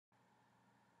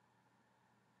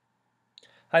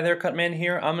Hi there, CUTMAN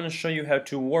here. I'm going to show you how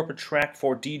to warp a track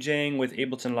for DJing with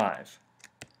Ableton Live.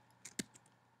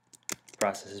 The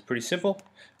process is pretty simple.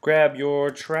 Grab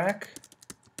your track,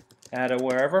 add it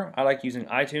wherever. I like using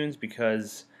iTunes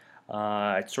because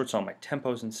it sorts all my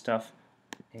tempos and stuff,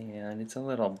 and it's a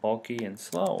little bulky and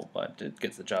slow, but it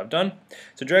gets the job done.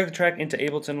 So drag the track into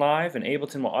Ableton Live, and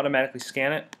Ableton will automatically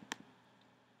scan it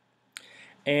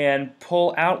and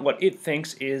pull out what it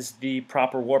thinks is the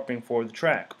proper warping for the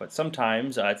track. But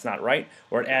sometimes it's not right,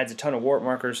 or it adds a ton of warp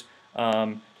markers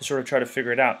to sort of try to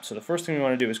figure it out. So the first thing we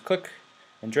want to do is click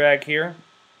and drag here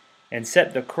and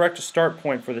set the correct start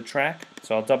point for the track.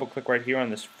 So I'll double click right here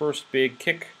on this first big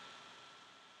kick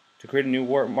to create a new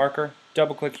warp marker.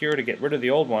 Double click here to get rid of the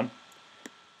old one.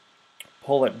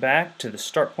 Pull it back to the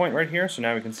start point right here. So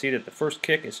now we can see that the first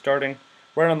kick is starting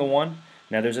right on the 1.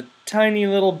 Now there's a tiny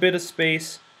little bit of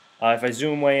space if I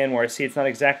zoom way in where I see it's not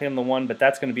exactly on the 1, but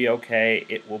that's going to be okay.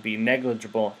 It will be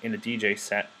negligible in the DJ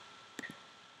set.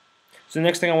 So the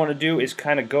next thing I want to do is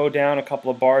kind of go down a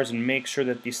couple of bars and make sure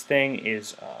that this thing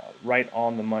is right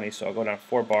on the money. So I'll go down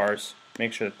 4 bars,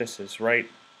 make sure that this is right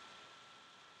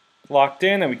locked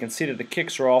in, and we can see that the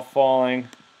kicks are all falling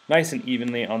nice and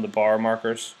evenly on the bar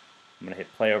markers. I'm going to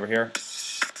hit play over here.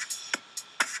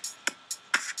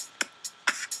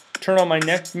 Turn on my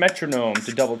metronome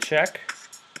to double check.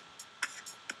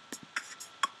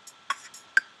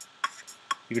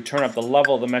 You can turn up the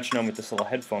level of the metronome with this little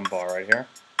headphone bar right here.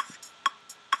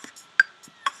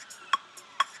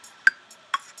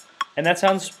 And that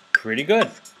sounds pretty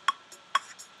good.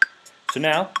 So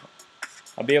now,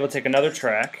 I'll be able to take another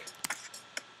track,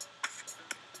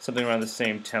 something around the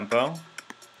same tempo.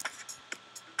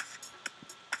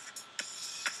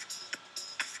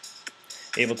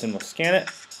 Ableton will scan it.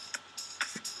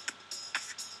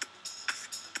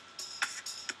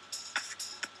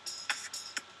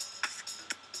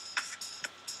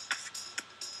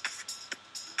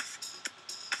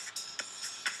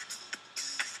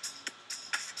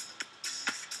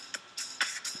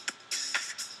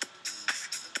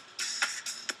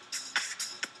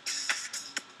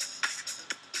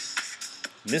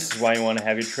 This is why you want to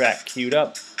have your track queued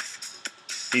up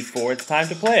before it's time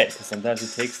to play it, because sometimes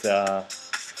it takes a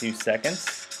few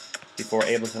seconds before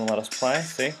Ableton will let us play.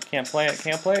 See? Can't play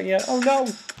it yet. Oh no!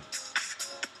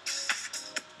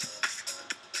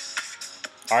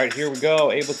 Alright, here we go.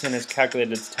 Ableton has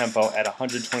calculated its tempo at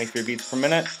 123 beats per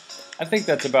minute. I think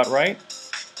that's about right.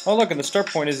 Oh look, and the start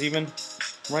point is even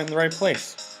right in the right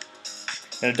place.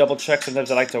 And a double check, sometimes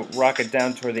I like to rock it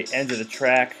down toward the end of the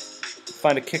track.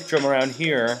 Find a kick drum around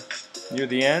here near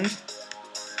the end.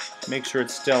 Make sure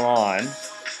it's still on.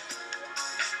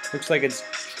 Looks like it's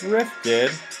drifted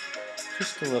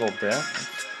just a little bit.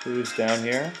 Let's cruise down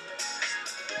here.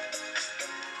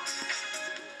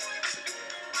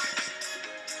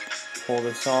 Pull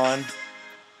this on. And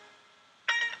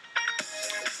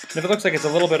if it looks like it's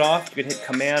a little bit off, you can hit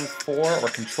Command 4 or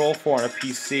Control 4 on a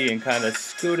PC and kind of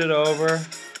scoot it over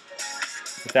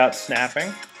without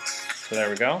snapping. So there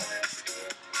we go.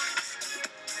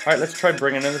 Alright, let's try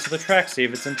bringing in this other track, see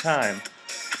if it's in time.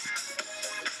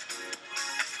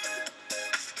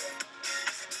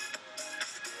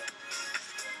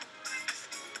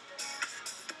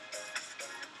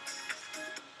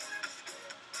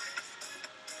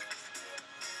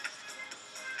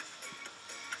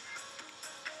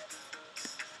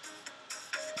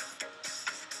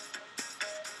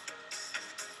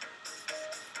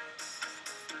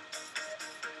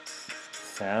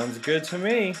 Sounds good to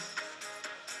me.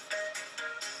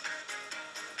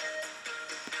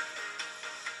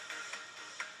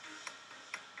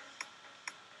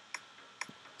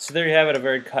 So there you have it, a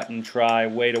very cut and dry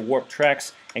way to warp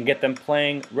tracks and get them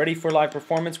playing ready for live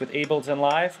performance with Ableton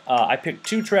Live. I picked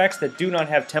 2 tracks that do not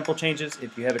have tempo changes.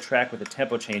 If you have a track with a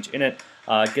tempo change in it,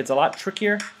 it gets a lot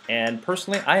trickier, and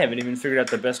personally I haven't even figured out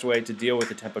the best way to deal with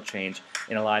the tempo change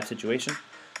in a live situation.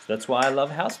 So that's why I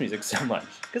love house music so much,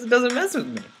 because it doesn't mess with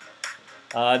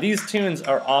me. These tunes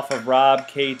are off of Rob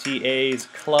KTA's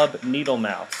Club Needle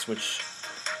Mouse, which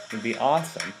would be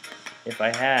awesome if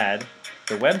I had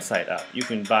the website up. You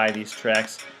can buy these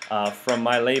tracks from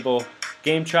my label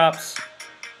Game Chops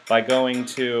by going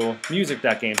to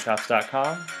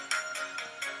music.gamechops.com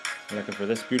and looking for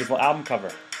this beautiful album cover.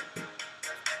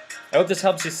 I hope this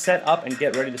helps you set up and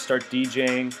get ready to start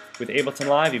DJing with Ableton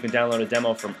Live. You can download a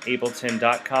demo from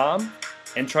ableton.com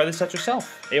and try this out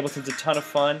yourself. Ableton's a ton of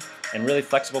fun and really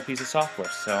flexible piece of software,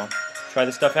 so try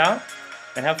this stuff out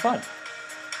and have fun.